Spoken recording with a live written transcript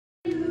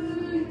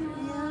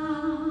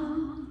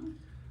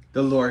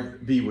The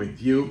Lord be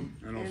with you.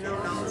 And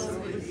also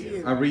with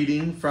you. A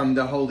reading from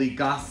the Holy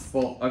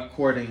Gospel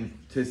according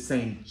to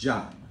St.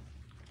 John.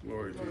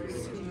 Glory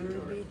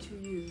be to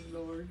you,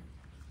 Lord.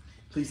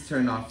 Please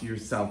turn off your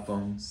cell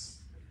phones.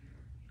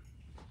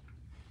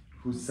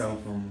 Whose cell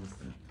phone was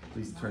that?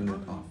 Please turn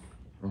it off.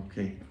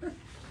 Okay.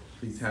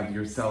 Please have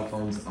your cell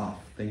phones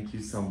off. Thank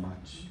you so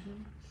much.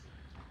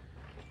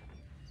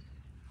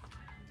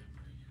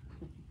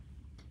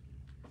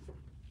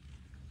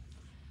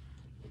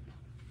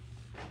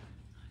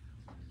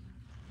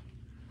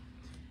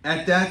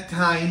 At that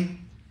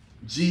time,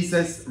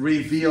 Jesus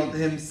revealed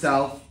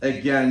himself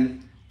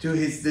again to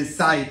his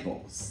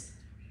disciples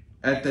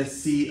at the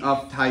Sea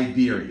of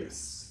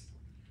Tiberias.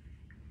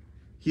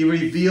 He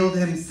revealed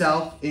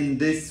himself in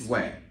this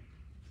way.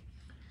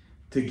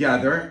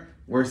 Together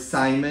were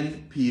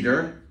Simon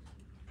Peter,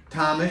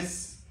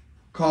 Thomas,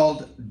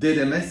 called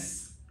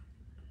Didymus,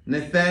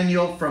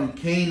 Nathanael from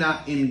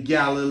Cana in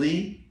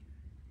Galilee,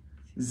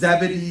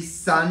 Zebedee's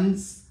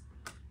sons,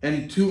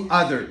 and 2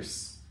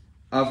 others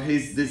of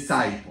his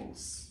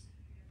disciples.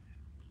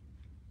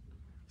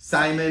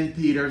 Simon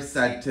Peter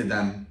said to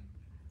them,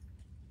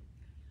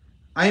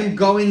 "I am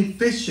going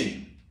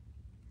fishing."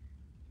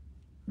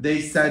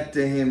 They said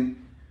to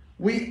him,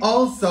 "We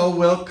also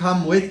will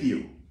come with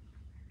you."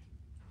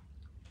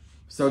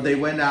 So they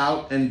went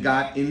out and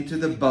got into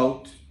the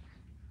boat,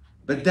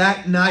 but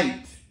that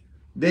night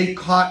they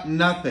caught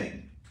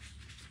nothing.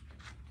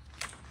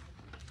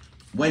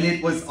 When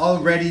it was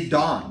already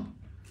dawn,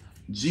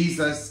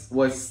 Jesus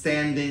was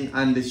standing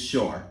on the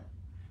shore.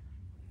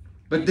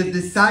 But the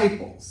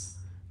disciples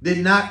did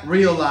not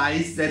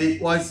realize that it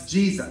was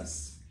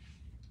Jesus.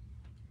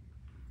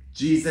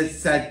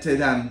 Jesus said to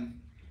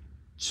them,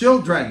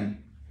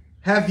 "Children,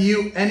 have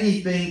you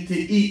anything to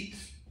eat?"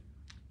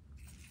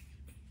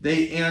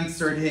 They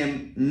answered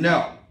him,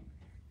 "No."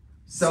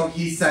 So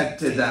he said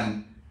to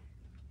them,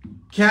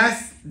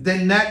 "Cast the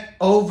net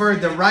over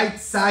the right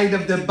side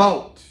of the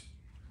boat,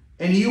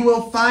 and you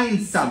will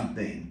find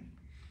something."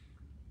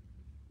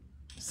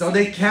 So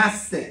they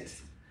cast it,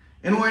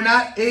 and were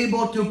not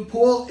able to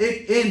pull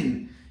it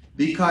in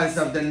because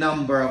of the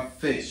number of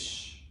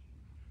fish.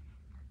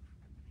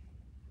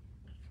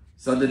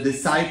 So the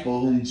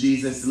disciple whom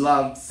Jesus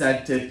loved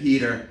said to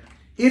Peter,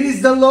 "It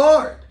is the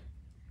Lord."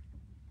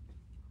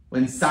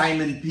 When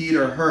Simon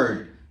Peter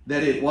heard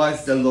that it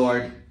was the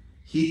Lord,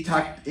 he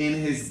tucked in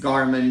his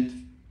garment,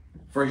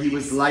 for he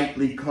was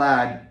lightly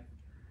clad,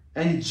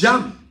 and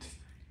jumped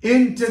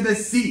into the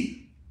sea.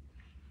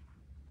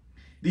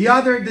 The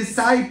other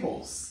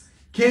disciples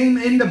came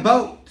in the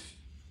boat,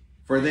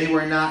 for they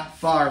were not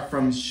far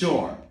from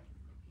shore,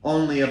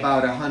 only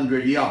about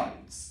 100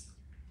 yards,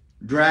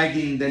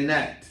 dragging the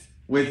net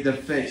with the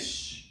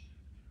fish.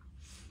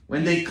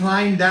 When they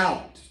climbed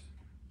out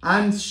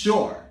on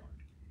shore,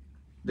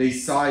 they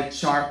saw a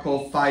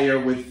charcoal fire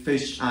with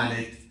fish on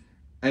it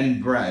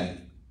and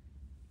bread.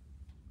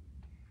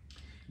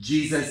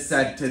 Jesus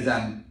said to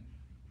them,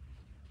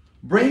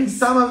 "Bring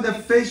some of the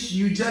fish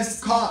you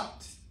just caught."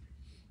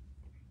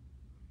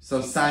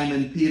 So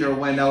Simon Peter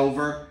went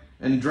over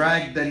and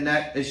dragged the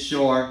net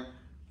ashore,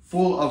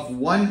 full of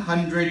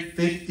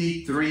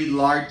 153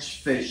 large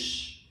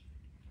fish.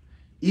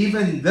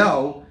 Even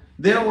though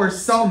there were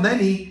so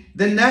many,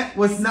 the net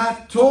was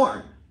not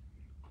torn.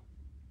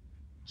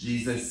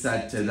 Jesus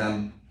said to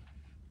them,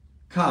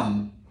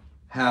 "Come,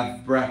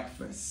 have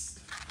breakfast."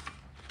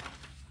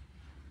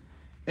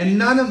 And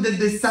none of the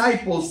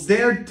disciples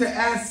dared to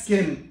ask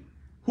him,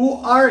 "Who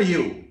are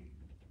you?"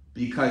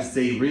 because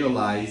they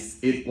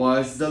realized it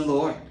was the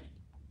Lord.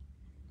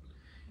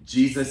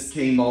 Jesus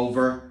came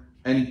over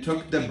and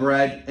took the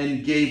bread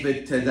and gave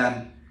it to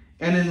them,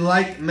 and in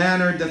like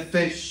manner the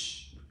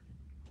fish.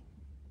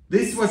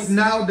 This was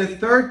now the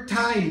 3rd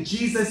time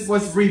Jesus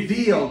was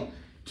revealed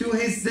to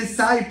his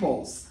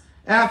disciples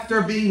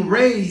after being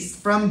raised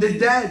from the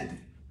dead.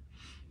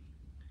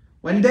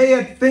 When they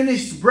had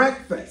finished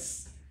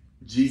breakfast,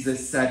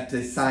 Jesus said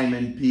to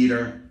Simon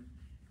Peter,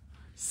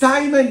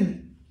 "Simon,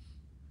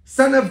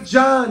 son of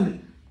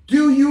John,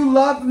 do you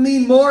love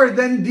me more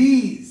than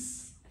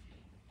these?"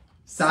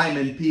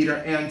 Simon Peter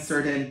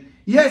answered him,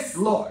 "Yes,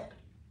 Lord.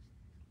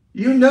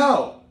 You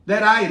know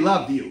that I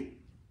love you."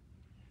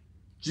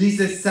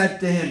 Jesus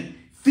said to him,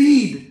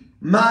 "Feed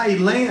my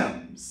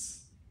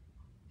lambs."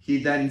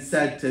 He then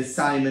said to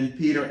Simon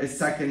Peter a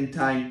second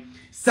time,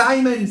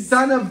 "Simon,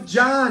 son of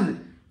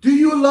John, do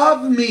you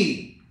love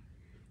me?"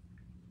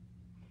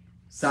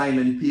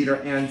 Simon Peter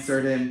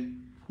answered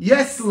him,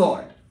 "Yes,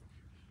 Lord.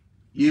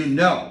 You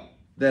know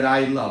that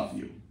I love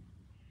you."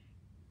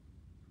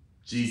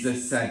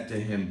 Jesus said to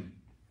him,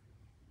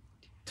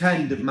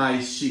 "Tend my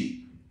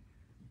sheep."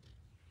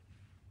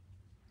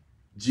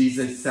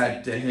 Jesus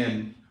said to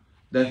him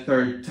the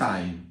 3rd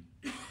time,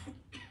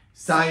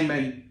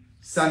 "Simon,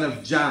 son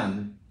of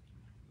John,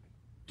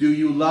 do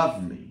you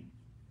love me?"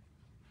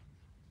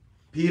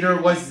 Peter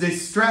was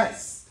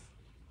distressed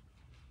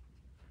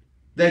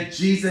that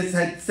Jesus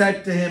had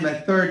said to him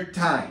a 3rd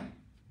time,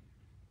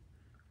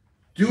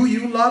 "Do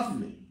you love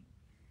me?"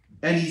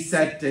 And he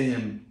said to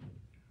him,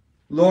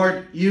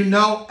 Lord, you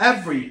know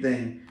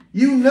everything.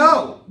 You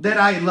know that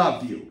I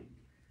love you.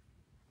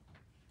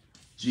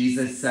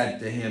 Jesus said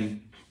to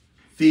him,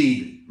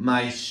 feed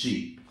my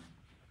sheep.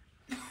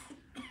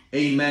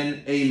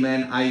 Amen,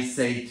 amen, I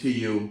say to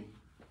you.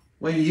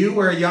 When you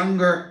were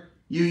younger,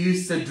 you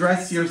used to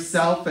dress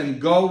yourself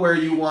and go where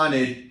you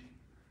wanted.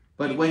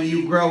 But when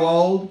you grow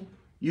old,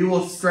 you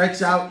will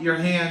stretch out your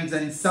hands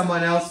and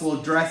someone else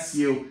will dress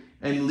you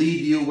and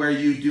lead you where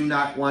you do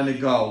not want to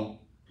go.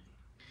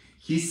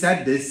 He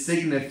said this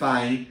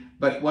signifying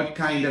but what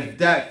kind of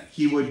death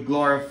he would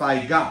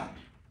glorify God.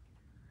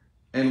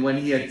 And when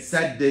he had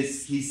said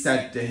this, he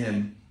said to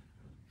him,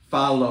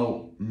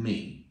 follow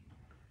me.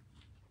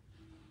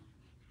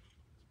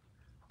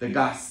 The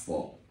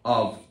Gospel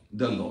of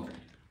the Lord.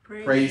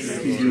 Praise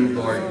to you,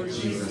 Lord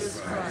Jesus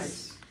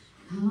Christ.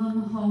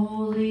 Come,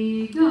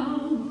 Holy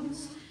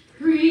Ghost,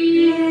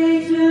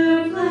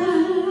 Creator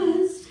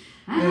blessed,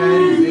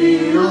 And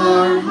in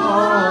our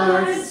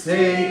hearts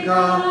take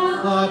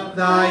up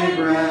thy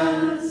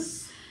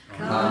rest.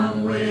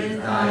 Come with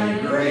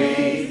thy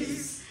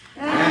grace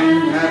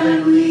and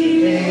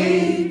heavenly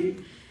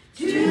aid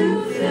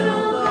to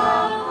fill the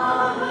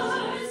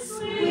hearts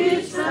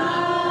which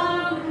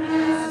thou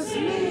hast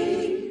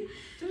made,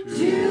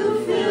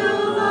 to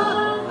fill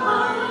the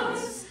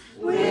hearts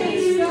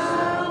which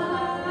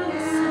thou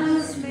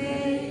hast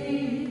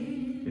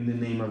made. In the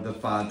name of the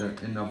Father,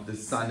 and of the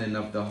Son, and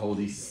of the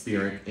Holy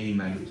Spirit.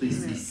 Amen.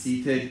 Please be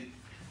seated.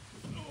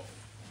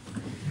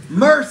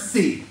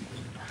 Mercy.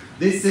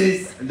 This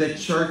is the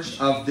Church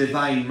of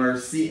Divine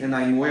Mercy, and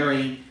I'm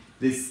wearing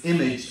this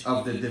image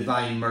of the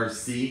Divine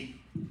Mercy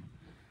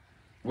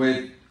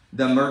with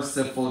the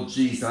merciful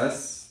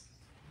Jesus,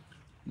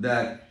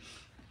 that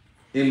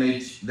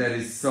image that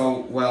is so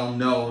well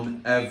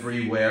known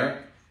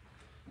everywhere,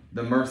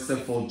 the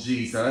merciful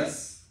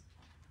Jesus.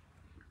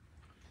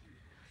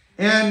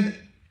 And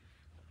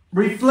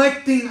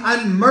reflecting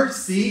on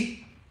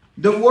mercy,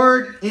 the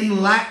word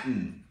in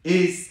Latin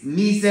is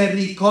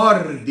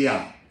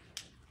misericordia.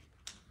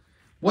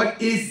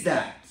 What is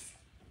that?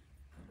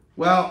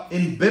 Well,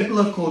 in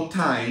biblical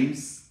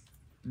times,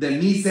 the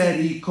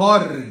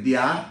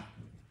misericordia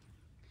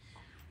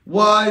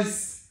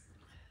was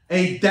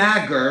a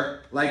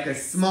dagger, like a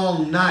small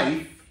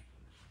knife,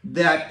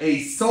 that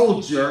a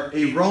soldier,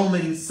 a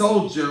Roman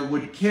soldier,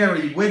 would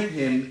carry with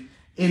him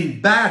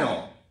in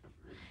battle.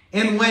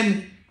 And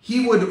when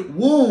he would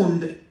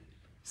wound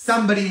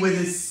somebody with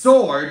his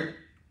sword,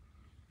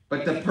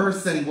 but the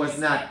person was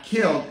not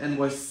killed and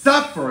was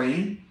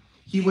suffering,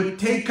 he would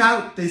take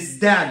out this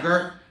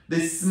dagger,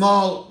 this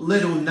small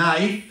little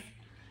knife,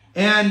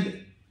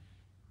 and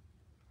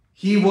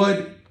he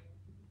would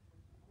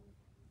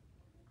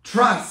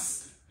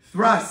thrust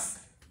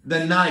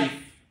the knife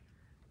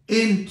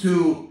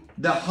into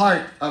the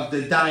heart of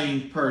the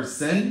dying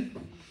person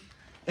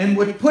and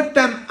would put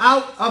them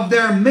out of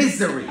their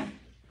misery.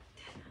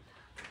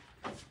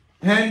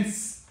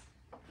 Hence,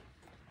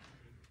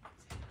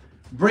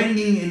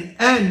 bringing an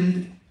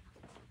end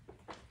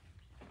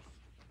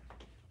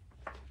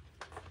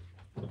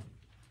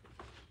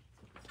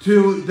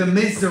to the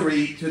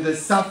misery, to the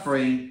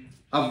suffering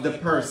of the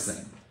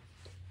person.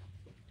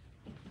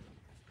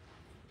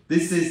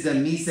 This is the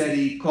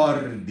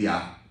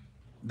misericordia,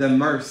 the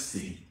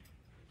mercy,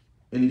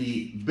 in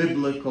the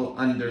biblical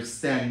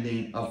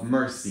understanding of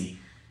mercy.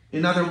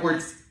 In other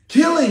words,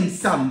 killing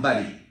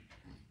somebody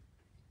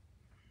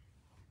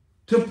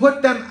to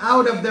put them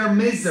out of their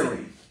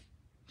misery.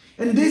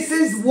 And this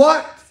is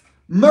what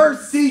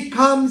mercy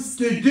comes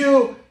to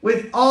do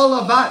with all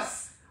of us.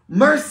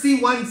 Mercy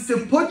wants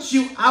to put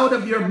you out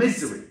of your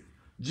misery.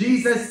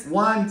 Jesus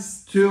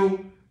wants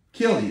to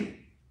kill you.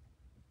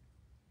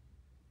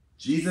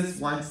 Jesus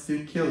wants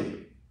to kill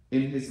you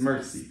in his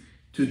mercy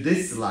to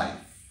this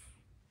life.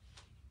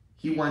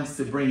 He wants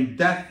to bring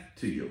death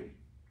to you.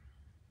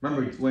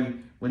 Remember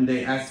when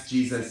they asked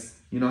Jesus,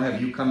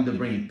 have you come to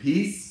bring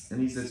peace? And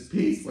he says,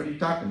 peace? What are you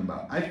talking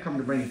about? I've come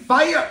to bring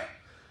fire.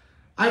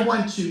 I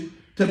want you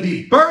to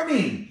be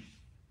burning.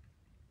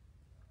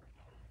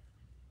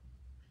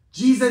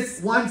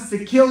 Jesus wants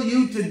to kill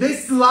you to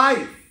this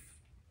life.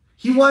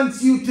 He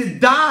wants you to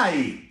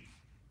die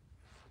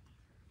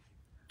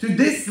to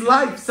this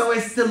life so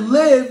as to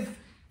live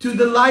to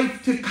the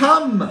life to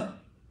come.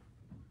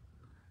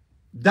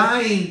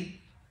 Dying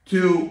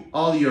to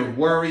all your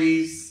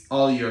worries,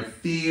 all your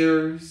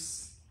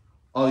fears,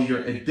 all your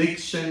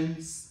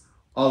addictions,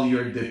 all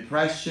your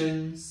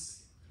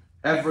depressions,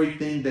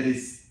 everything that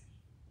is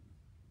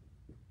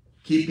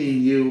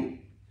keeping you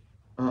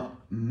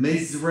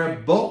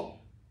miserable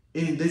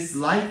in this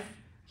life.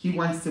 He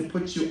wants to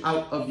put you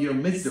out of your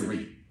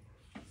misery.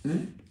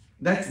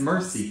 That's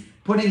mercy,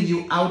 putting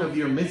you out of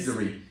your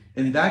misery.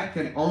 And that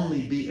can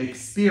only be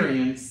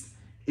experienced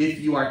if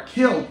you are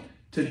killed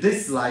to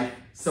this life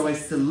so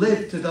as to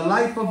live to the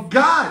life of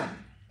God.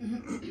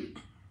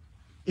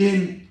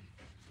 In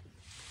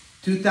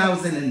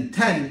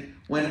 2010,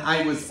 when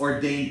I was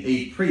ordained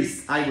a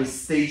priest, I was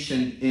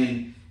stationed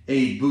in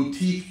a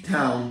boutique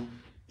town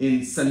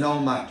in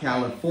Sonoma,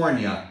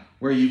 California,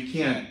 where you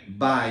can't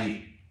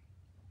buy,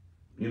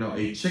 you know,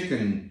 a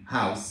chicken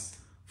house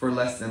for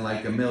less than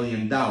like $1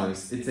 million.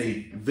 It's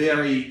a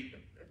very,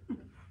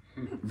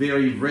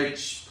 very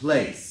rich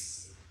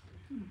place,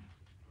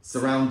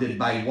 surrounded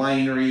by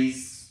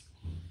wineries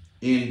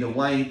in the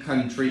wine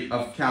country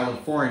of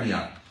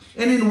California.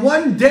 And in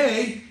one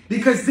day,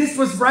 because this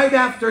was right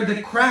after the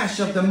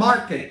crash of the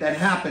market that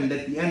happened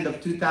at the end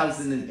of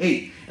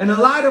 2008, and a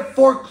lot of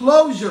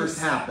foreclosures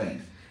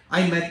happened,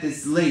 I met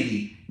this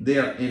lady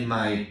there in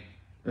my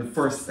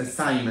first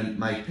assignment,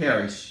 my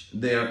parish,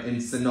 there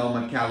in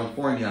Sonoma,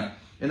 California.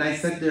 And I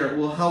said there,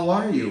 well, how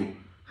are you?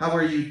 How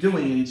are you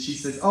doing? And she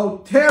says, oh,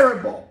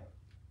 terrible.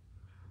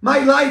 My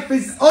life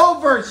is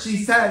over, she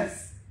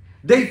says.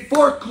 They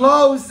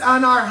foreclosed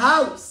on our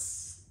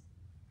house.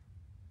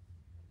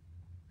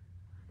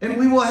 And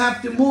we will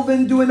have to move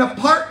into an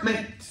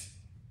apartment.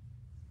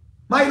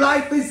 My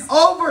life is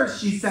over,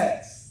 she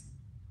says.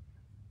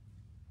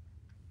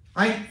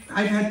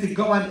 I've had to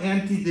go on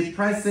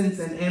antidepressants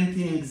and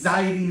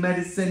anti-anxiety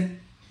medicine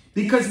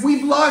because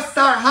we've lost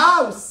our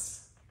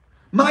house.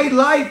 My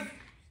life,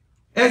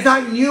 as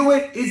I knew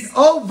it, is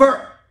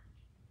over.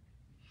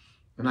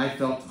 And I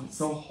felt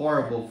so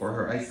horrible for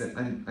her. I said,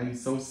 I'm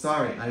so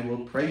sorry. I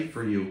will pray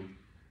for you.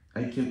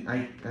 I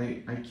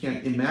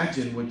can't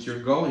imagine what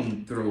you're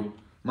going through.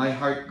 My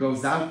heart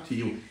goes out to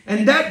you.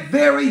 And that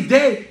very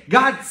day,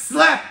 God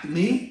slapped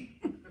me,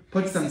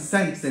 put some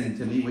sense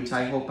into me, which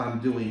I hope I'm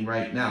doing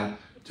right now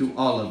to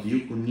all of you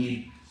who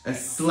need a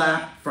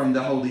slap from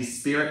the Holy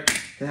Spirit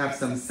to have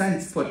some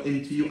sense put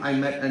into you. I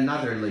met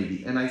another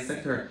lady, and I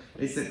said to her,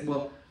 I said,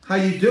 well, how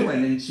you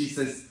doing? And she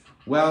says,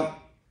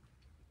 well,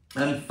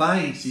 I'm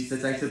fine. She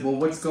says, I said, well,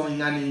 what's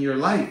going on in your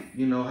life?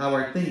 You know, how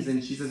are things?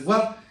 And she says,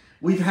 well,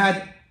 we've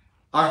had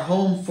our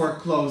home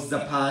foreclosed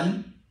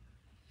upon,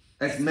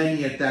 as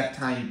many at that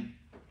time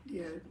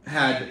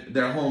had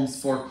their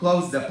homes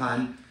foreclosed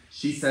upon.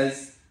 She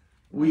says,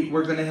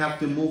 we're going to have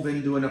to move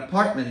into an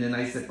apartment. And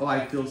I said, oh,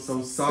 I feel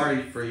so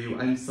sorry for you.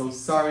 I'm so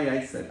sorry.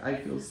 I said, I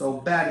feel so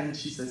bad. And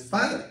she says,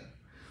 Father,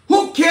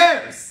 who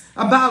cares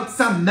about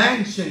some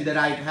mansion that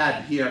I've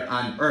had here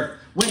on earth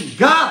when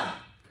God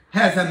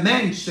has a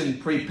mansion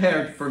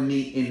prepared for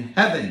me in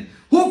heaven?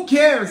 Who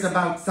cares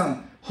about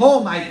some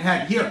home I've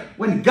had here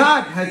when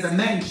God has a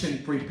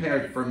mansion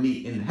prepared for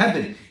me in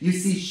heaven? You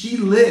see, she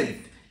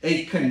lived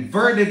a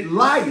converted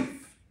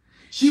life.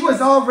 She was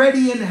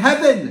already in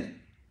heaven.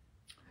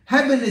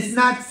 Heaven is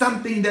not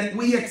something that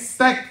we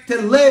expect to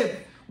live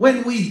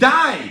when we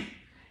die.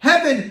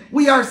 Heaven,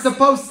 we are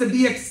supposed to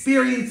be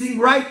experiencing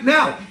right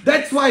now.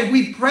 That's why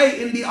we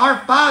pray in the Our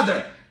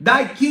Father,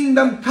 thy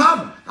kingdom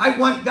come. I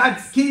want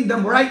God's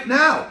kingdom right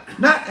now,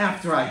 not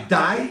after I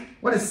die.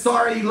 What a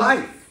sorry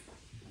life.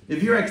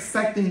 If you're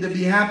expecting to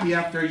be happy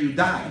after you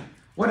die,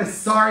 what a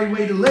sorry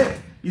way to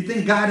live. You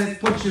think God has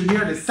put you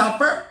here to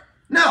suffer?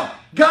 No,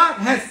 God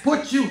has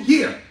put you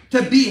here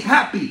to be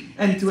happy,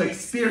 and to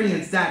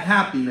experience that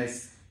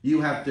happiness,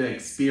 you have to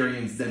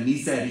experience the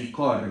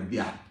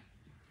misericordia,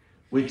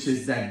 which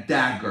is that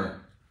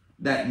dagger,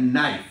 that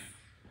knife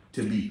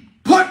to be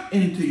put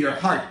into your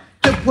heart,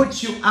 to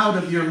put you out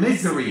of your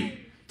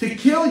misery, to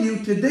kill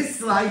you to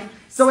this life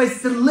so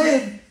as to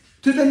live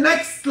to the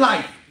next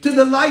life, to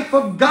the life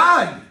of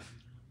God.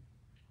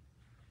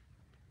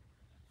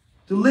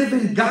 To live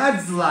in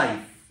God's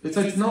life.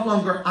 So it's no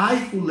longer I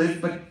who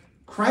live, but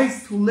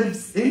Christ who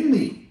lives in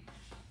me.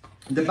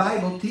 The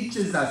Bible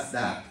teaches us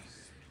that.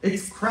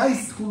 It's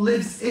Christ who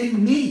lives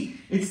in me.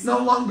 It's no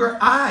longer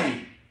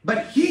I,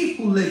 but He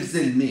who lives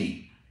in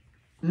me.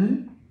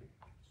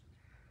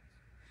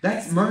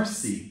 That's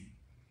mercy.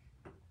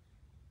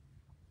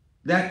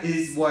 That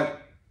is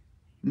what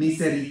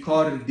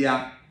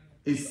misericordia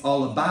is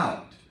all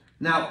about.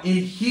 Now,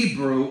 in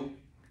Hebrew,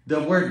 the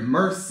word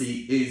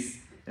mercy is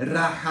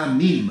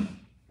rahamim.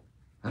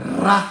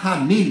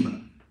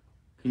 Rahamim.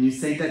 Can you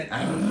say that?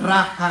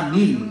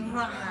 Rahamim.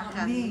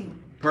 Rahamim.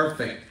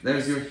 Perfect.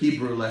 There's your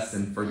Hebrew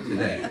lesson for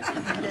today.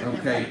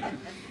 Okay.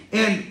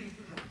 And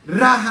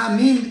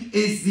rahamim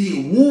is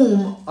the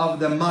womb of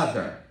the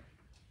mother.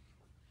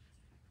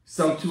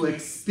 So to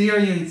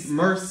experience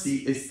mercy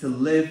is to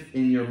live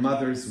in your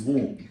mother's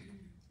womb.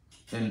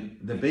 And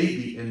the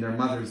baby in their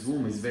mother's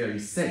womb is very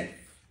safe.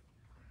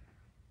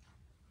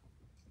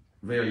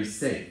 Very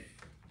safe.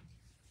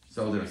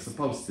 So they're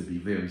supposed to be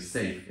very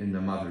safe in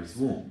the mother's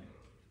womb.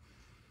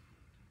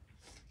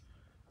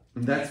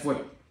 And that's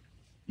what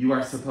you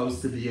are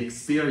supposed to be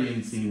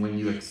experiencing when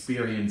you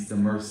experience the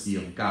mercy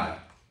of God.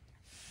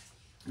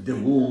 The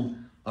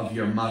womb of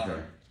your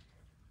mother.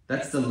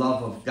 That's the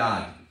love of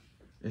God.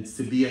 It's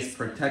to be as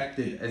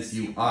protected as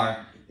you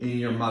are in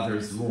your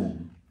mother's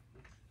womb.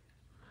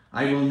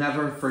 I will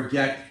never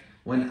forget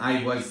when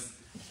I was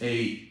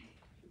a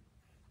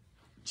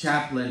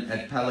chaplain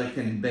at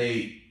Pelican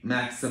Bay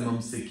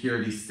Maximum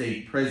Security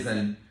State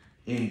Prison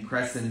in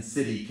Crescent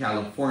City,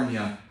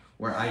 California,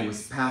 where I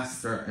was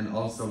pastor and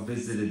also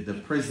visited the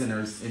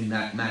prisoners in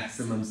that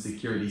maximum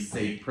security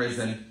state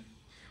prison.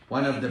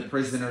 One of the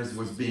prisoners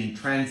was being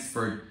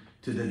transferred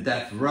to the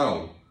death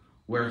row,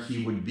 where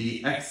he would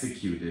be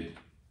executed.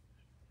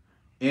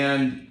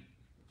 And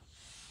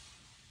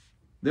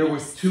there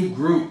was two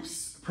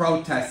groups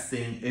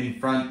protesting in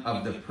front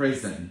of the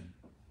prison.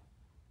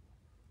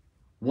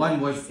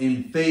 One was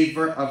in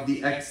favor of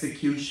the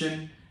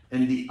execution,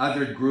 and the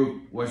other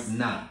group was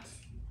not.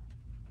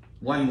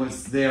 One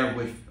was there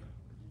with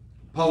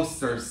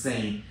posters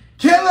saying,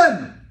 "Kill him!"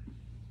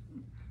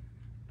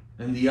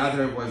 And the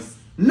other was,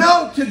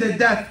 "No to the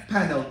death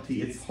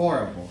penalty." It's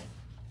horrible.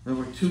 There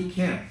were two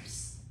camps.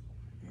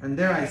 And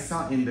there I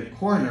saw in the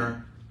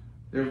corner,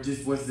 there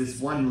just was this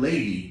one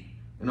lady,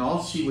 and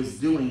all she was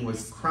doing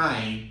was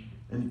crying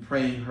and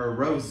praying her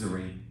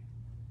rosary.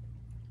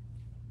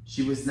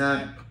 She was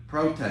not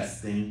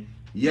protesting,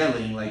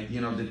 yelling like,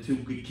 the two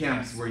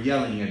camps were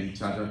yelling at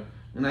each other.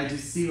 And I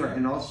just see her,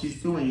 and all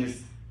she's doing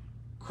is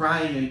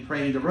crying and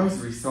praying the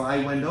rosary. So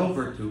I went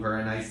over to her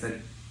and I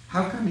said,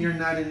 "How come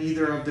you're not in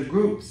either of the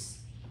groups?"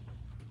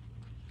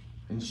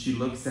 And she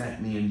looks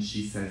at me and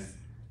she says,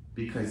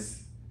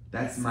 "Because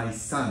that's my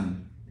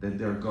son that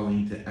they're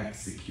going to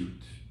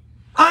execute."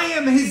 "I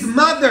am his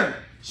mother,"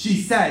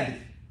 she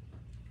said.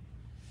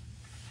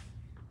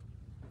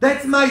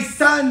 "That's my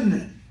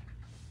son."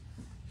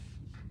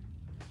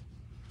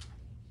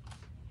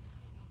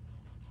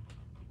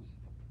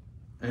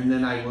 And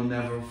then I will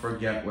never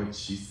forget what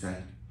she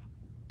said.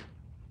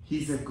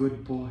 "He's a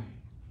good boy.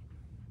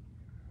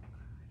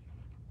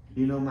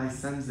 My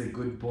son's a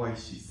good boy,"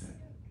 she said.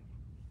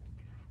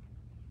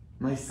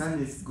 "My son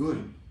is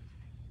good.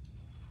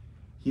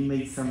 He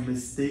made some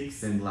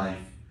mistakes in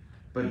life,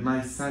 but my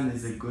son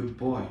is a good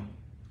boy,"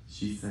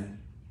 she said.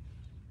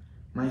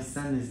 "My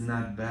son is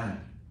not bad.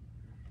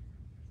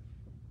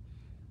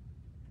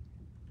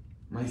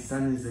 My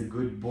son is a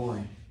good boy."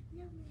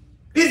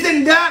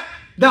 Isn't that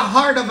the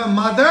heart of a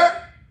mother?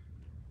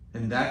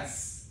 And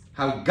that's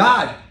how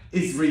God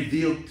is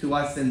revealed to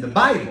us in the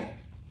Bible,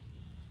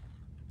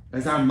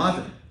 as our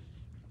mother.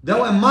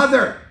 Though a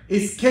mother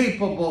is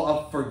capable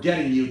of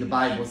forgetting you, the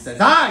Bible says,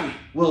 "I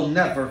will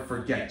never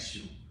forget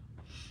you."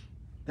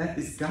 That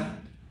is God.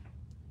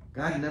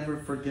 God never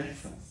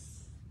forgets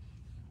us.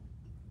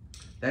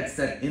 That's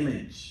that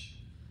image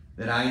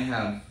that I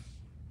have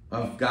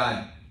of God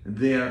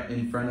there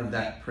in front of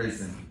that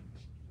prison.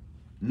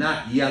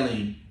 Not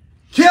yelling,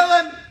 "Kill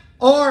him!"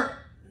 or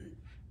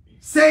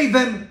 "Save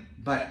him!"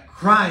 but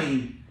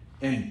crying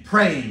and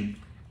praying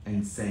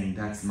and saying,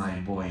 "That's my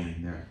boy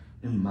in there.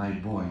 And my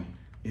boy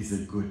is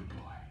a good boy."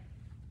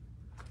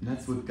 And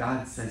that's what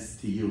God says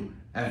to you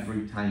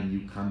every time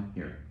you come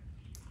here.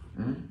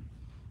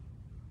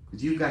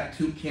 Because you've got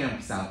two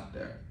camps out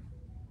there,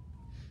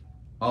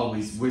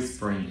 always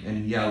whispering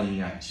and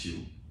yelling at you.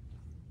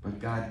 But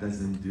God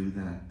doesn't do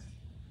that.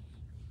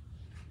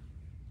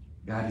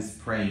 God is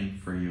praying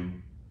for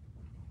you.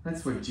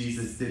 That's what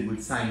Jesus did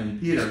with Simon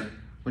Peter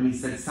when he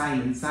said,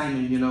 "Simon,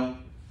 Simon,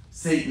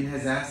 Satan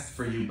has asked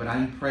for you, but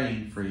I'm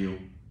praying for you."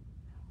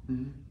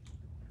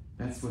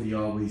 That's what he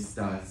always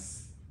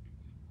does.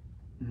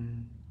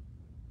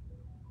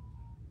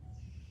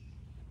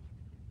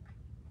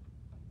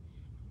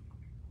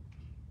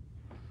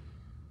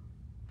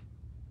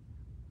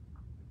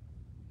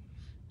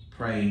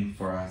 Praying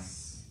for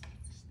us.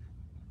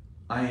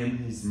 I am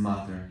his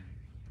mother.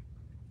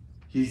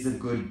 He's a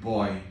good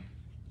boy.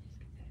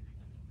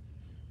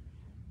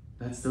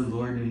 That's the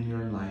Lord in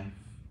your life,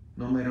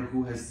 no matter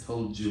who has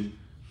told you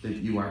that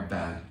you are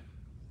bad.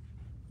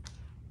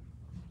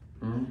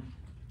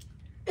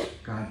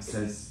 God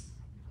says,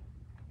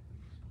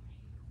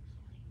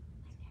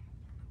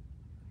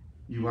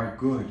 you are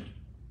good.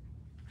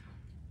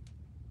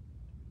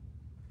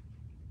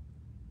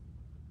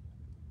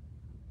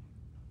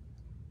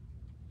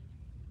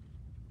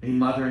 A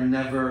mother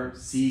never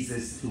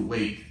ceases to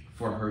wait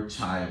for her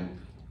child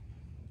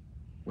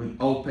with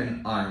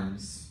open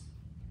arms.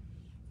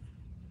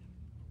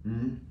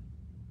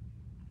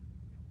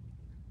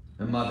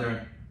 A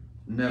mother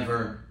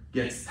never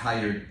gets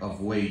tired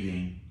of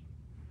waiting.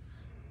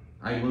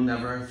 I will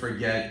never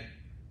forget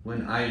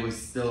when I was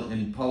still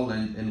in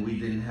Poland and we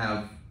didn't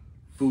have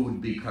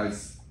food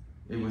because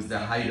it was the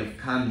height of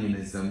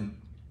communism,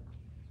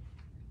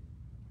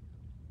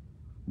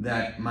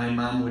 that my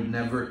mom would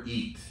never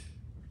eat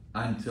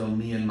until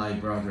me and my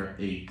brother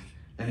ate.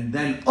 And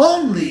then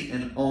only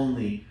and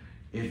only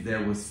if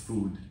there was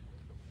food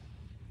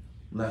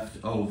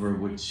left over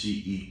would she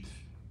eat.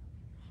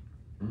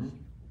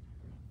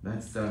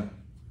 That's the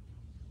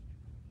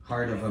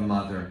heart of a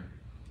mother.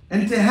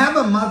 And to have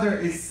a mother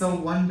is so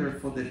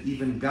wonderful that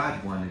even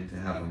God wanted to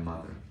have a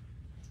mother.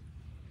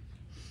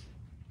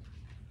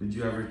 Did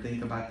you ever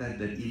think about that?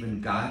 That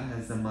even God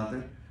has a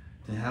mother?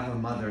 To have a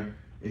mother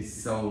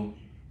is so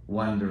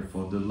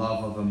wonderful. The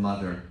love of a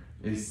mother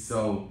is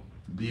so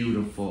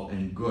beautiful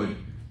and good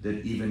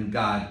that even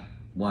God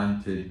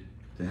wanted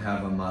to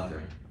have a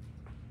mother.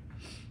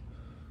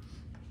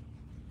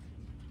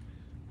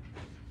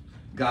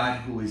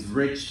 God, who is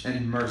rich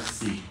in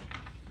mercy,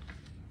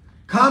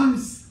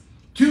 comes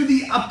to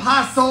the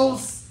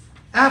apostles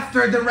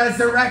after the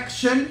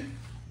resurrection,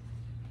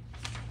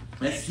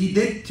 as he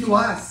did to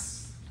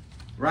us,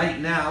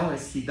 right now,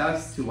 as he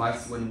does to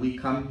us when we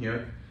come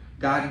here,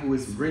 God, who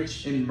is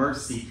rich in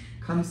mercy,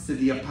 comes to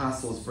the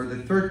apostles for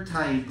the third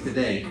time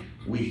today,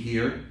 we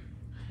hear.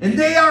 And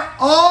they are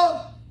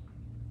all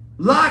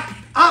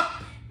locked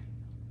up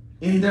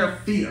in their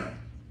fear.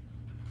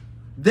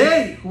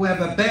 They who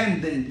have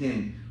abandoned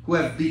him, who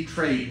have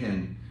betrayed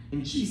him.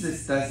 And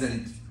Jesus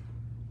doesn't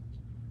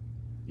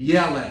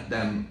yell at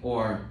them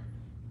or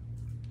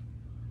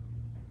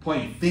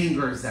point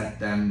fingers at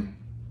them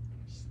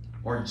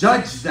or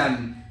judge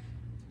them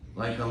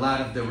like a lot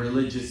of the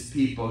religious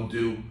people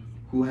do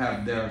who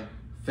have their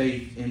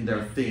faith in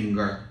their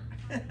finger.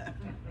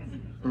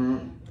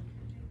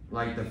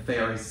 Like the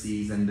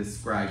Pharisees and the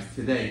scribes.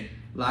 Today,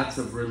 lots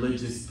of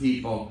religious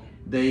people,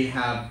 they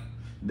have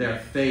their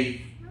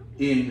faith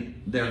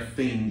in their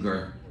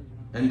finger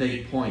and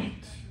they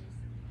point.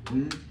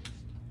 And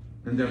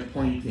they're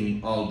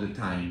pointing all the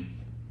time.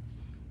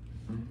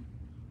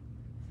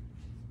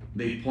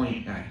 They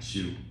point at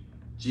you.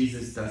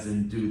 Jesus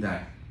doesn't do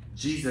that.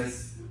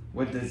 Jesus,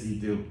 what does he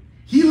do?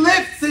 He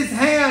lifts his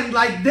hand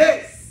like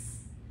this.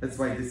 That's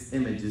why this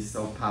image is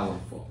so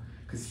powerful.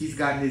 Because he's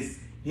got his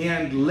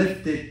hand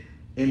lifted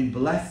in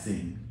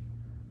blessing.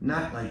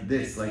 Not like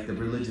this, like the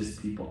religious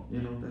people.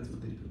 You know, that's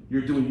what they do.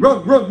 You're doing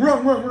wrong, wrong,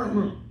 wrong, wrong, wrong,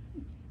 wrong.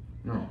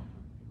 No.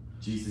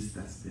 Jesus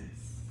does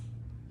this.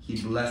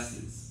 He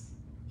blesses.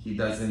 He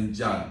doesn't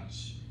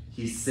judge.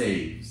 He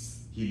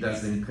saves. He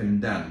doesn't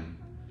condemn.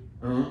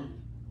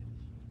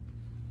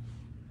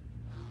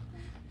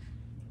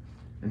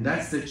 And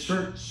that's the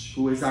church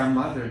who is our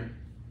mother.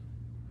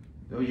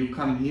 Though you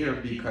come here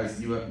because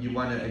you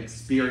want to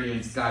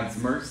experience God's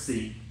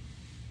mercy.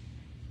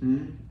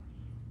 You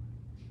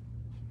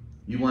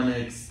want to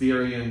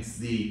experience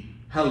the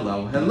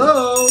hello,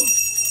 hello.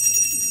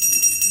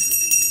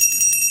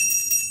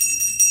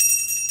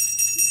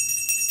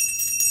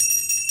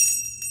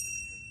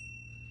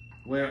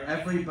 Where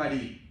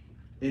everybody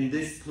in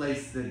this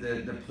place,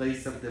 the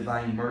place of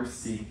divine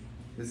mercy,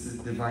 this is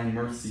Divine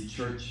Mercy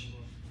Church,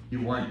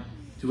 you want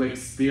to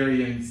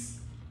experience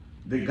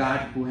the God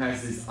who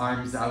has his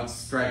arms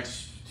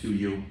outstretched to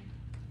you.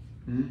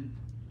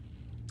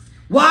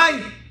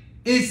 Why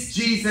is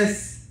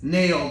Jesus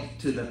nailed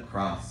to the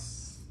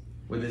cross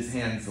with his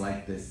hands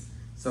like this?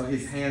 So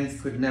his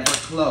hands could never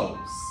close.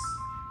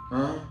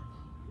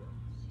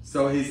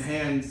 So his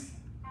hands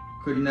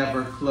could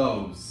never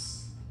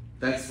close.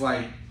 That's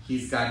why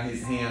he's got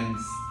his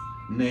hands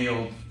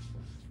nailed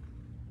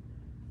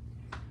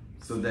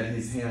so that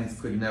his hands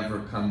could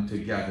never come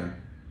together.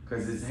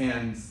 Because his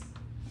hands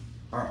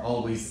are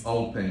always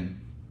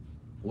open,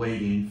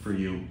 waiting for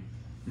you.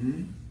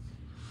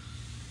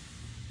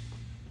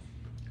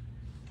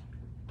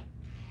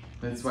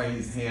 That's why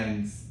his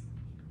hands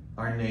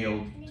are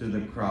nailed to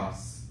the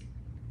cross.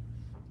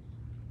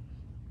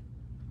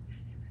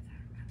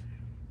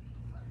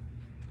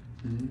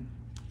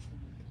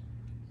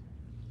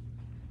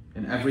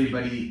 And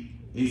everybody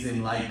is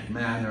in like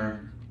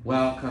manner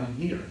welcome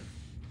here.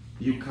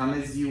 You come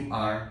as you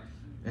are,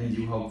 and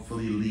you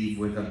hopefully leave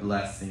with a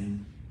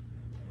blessing.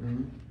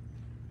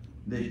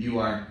 That you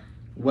are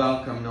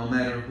welcome no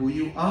matter who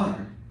you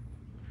are.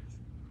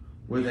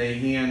 With a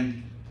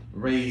hand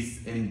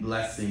raised in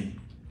blessing.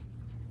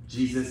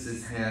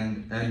 Jesus'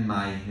 hand and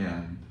my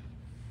hand.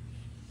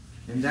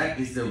 And that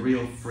is the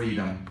real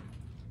freedom.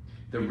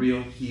 The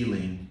real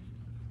healing.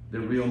 The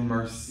real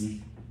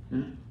mercy.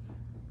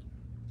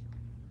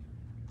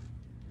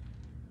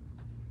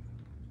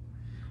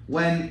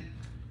 When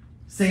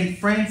St.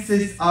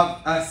 Francis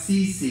of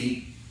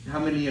Assisi, how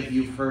many of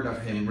you have heard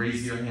of him?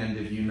 Raise your hand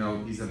if you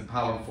know. He's a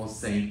powerful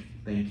saint.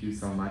 Thank you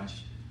so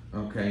much.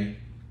 Okay.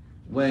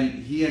 When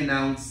he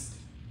announced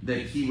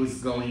that he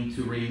was going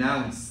to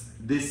renounce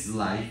this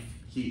life,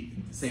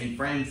 St.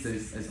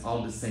 Francis, as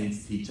all the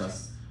saints teach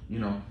us,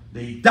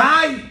 they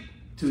died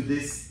to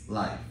this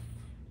life.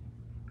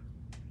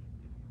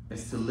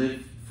 As to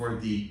live for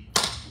the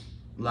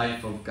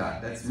life of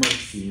God. That's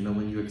mercy.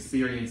 When you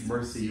experience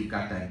mercy, you've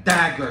got that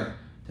dagger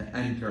to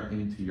enter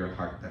into your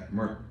heart, that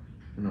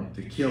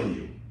to kill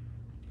you.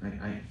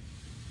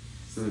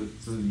 So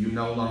you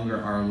no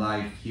longer are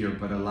alive here,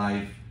 but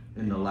alive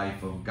in the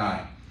life of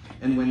God.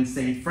 And when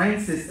St.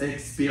 Francis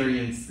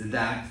experienced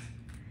that,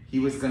 he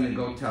was going to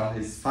go tell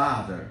his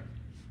father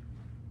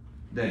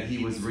that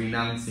he was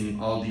renouncing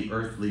all the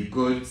earthly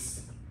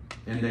goods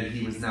and that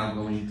he was now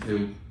going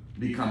to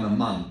become a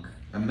monk,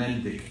 a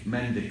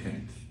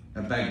mendicant,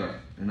 a beggar,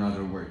 in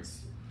other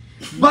words.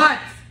 But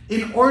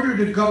in order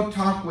to go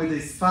talk with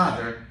his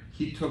father,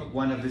 he took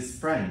one of his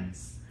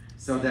friends,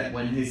 so that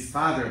when his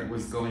father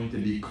was going to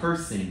be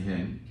cursing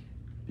him,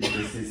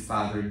 because his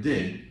father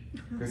did,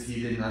 because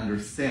he didn't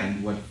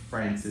understand what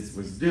Francis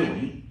was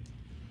doing,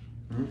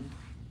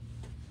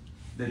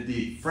 that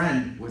the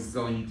friend was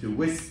going to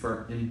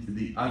whisper into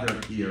the other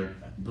ear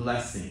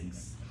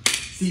blessings.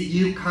 See,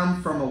 you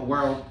come from a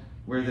world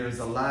where there's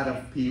a lot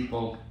of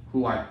people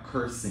who are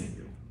cursing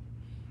you,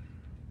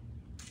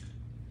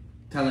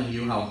 telling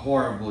you how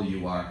horrible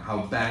you are,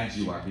 how bad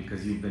you are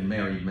because you've been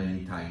married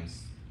many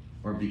times,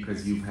 or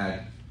because you've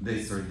had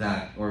this or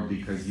that, or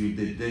because you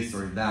did this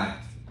or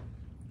that.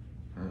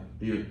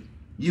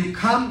 You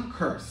come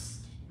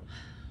cursed,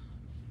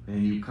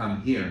 and you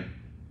come here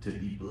to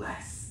be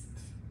blessed.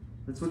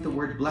 That's what the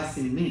word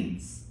blessing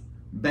means.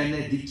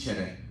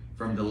 Benedicere,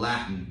 from the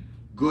Latin,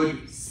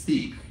 good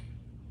speak.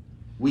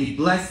 We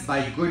bless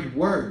by good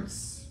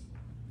words.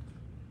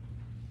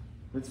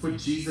 That's what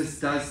Jesus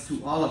does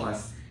to all of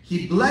us.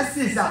 He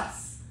blesses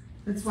us.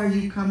 That's why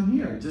you come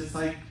here, just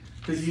like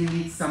because you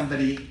need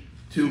somebody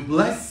to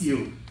bless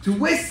you, to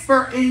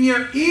whisper in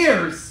your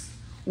ears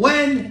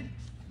when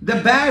the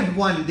bad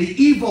one, the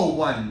evil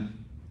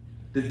one,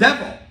 the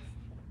devil,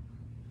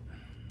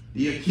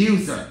 the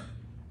accuser,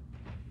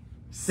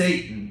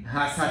 Satan,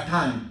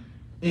 ha-satan,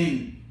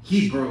 in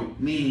Hebrew,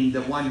 meaning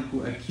the one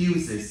who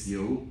accuses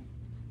you,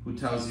 who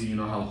tells you, you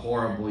know, how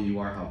horrible you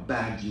are, how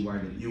bad you are,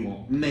 that you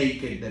won't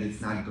make it, that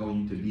it's not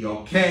going to be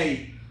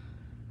okay.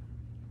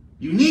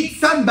 You need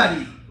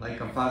somebody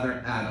like a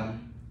Father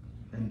Adam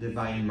and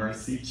Divine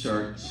Mercy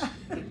Church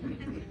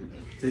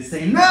to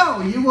say,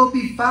 no, you will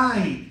be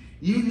fine.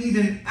 You need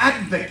an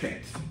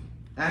advocate.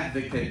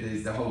 Advocate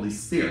is the Holy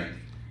Spirit.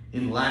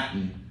 In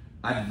Latin,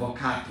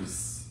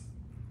 advocatus,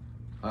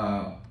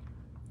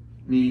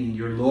 meaning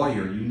your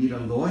lawyer. You need a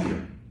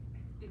lawyer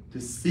to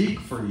speak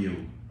for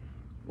you.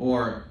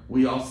 Or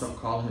we also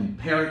call him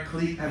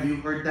Paraclete. Have you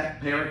heard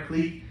that?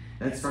 Paraclete?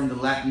 That's from the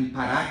Latin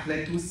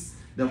Paracletus,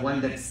 the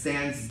one that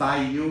stands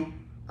by you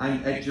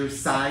and at your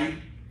side.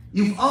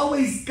 You've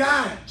always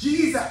got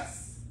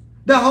Jesus,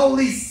 the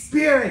Holy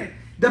Spirit,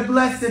 the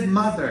Blessed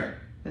Mother.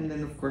 And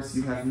then, of course,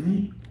 you have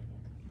me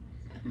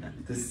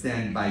to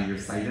stand by your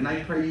side. And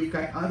I pray you've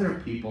got other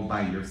people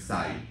by your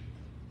side.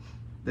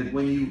 That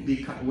when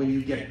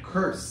you get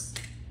cursed,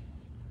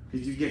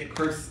 because you get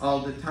cursed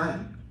all the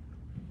time,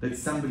 that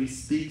somebody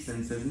speaks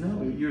and says,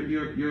 no,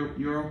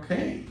 you're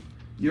okay.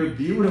 You're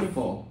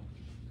beautiful.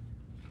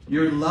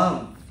 You're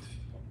loved.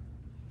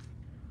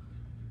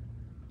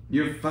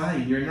 You're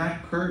fine. You're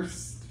not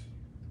cursed.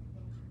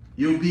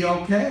 You'll be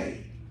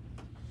okay.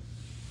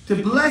 To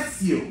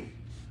bless you.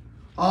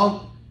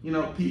 All, you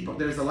know, people,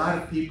 there's a lot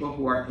of people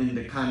who are in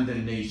the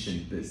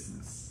condemnation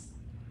business.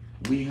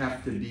 We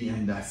have to be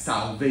in the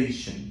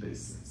salvation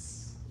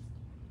business.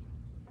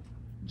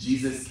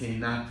 Jesus came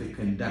not to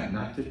condemn,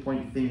 not to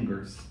point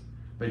fingers,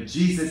 but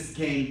Jesus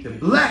came to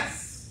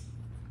bless.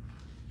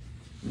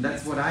 And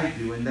that's what I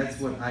do, and that's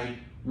what I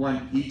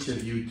want each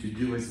of you to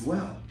do as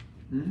well.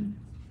 And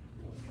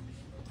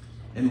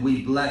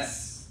we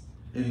bless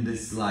in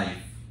this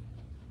life.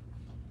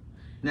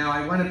 Now,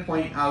 I want to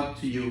point out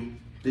to you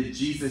that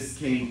Jesus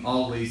came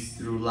always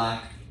through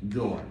locked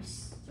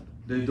doors.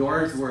 The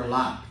doors were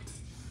locked.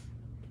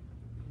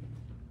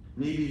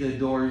 Maybe the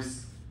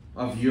doors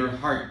of your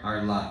heart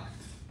are locked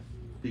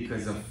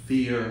because of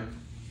fear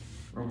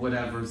or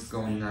whatever's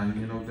going on.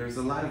 You know, there's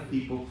a lot of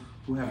people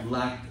who have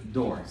locked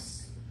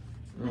doors.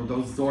 You know,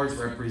 those doors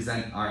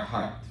represent our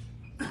heart.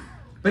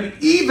 But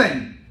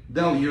even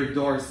though your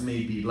doors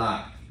may be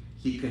locked,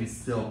 he can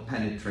still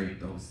penetrate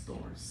those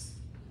doors.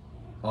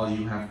 All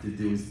you have to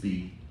do is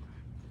be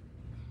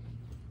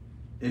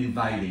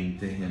inviting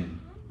to him.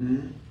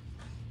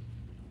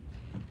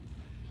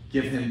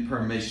 Give him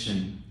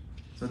permission.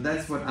 So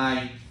that's what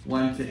I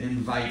want to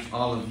invite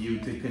all of you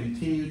to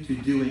continue to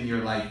do in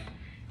your life.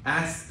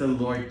 Ask the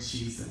Lord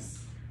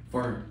Jesus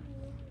for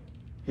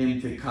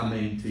him to come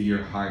into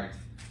your heart,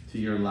 to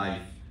your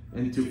life,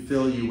 and to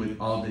fill you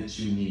with all that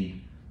you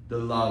need. The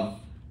love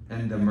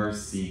and the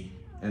mercy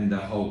and the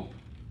hope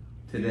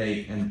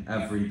today and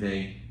every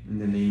day. In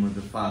the name of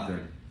the Father,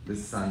 the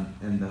Son,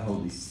 and the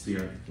Holy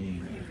Spirit.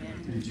 Amen.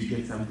 Amen. Did you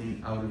get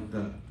something out of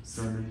the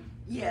sermon?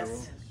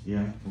 Yes.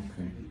 Yeah?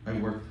 Okay. I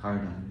worked hard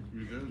on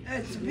You did.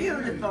 It's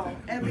beautiful.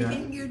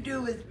 Everything you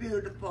do is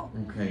beautiful.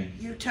 it. Okay.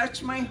 You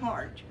touch my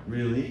heart.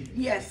 Really?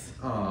 Yes.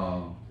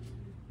 Oh,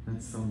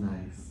 that's so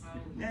nice.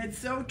 That's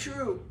so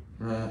true.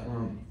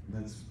 Well,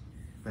 that's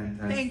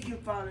fantastic. Thank you,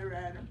 Father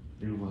Adam.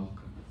 You're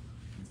welcome.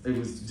 It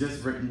was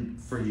just written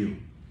for you.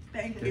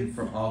 Thank And you.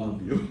 for all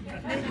of you.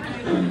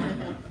 Thank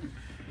you.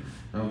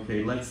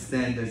 Okay, let's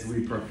stand as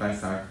we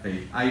profess our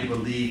faith. I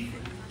believe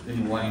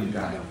in one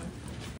God,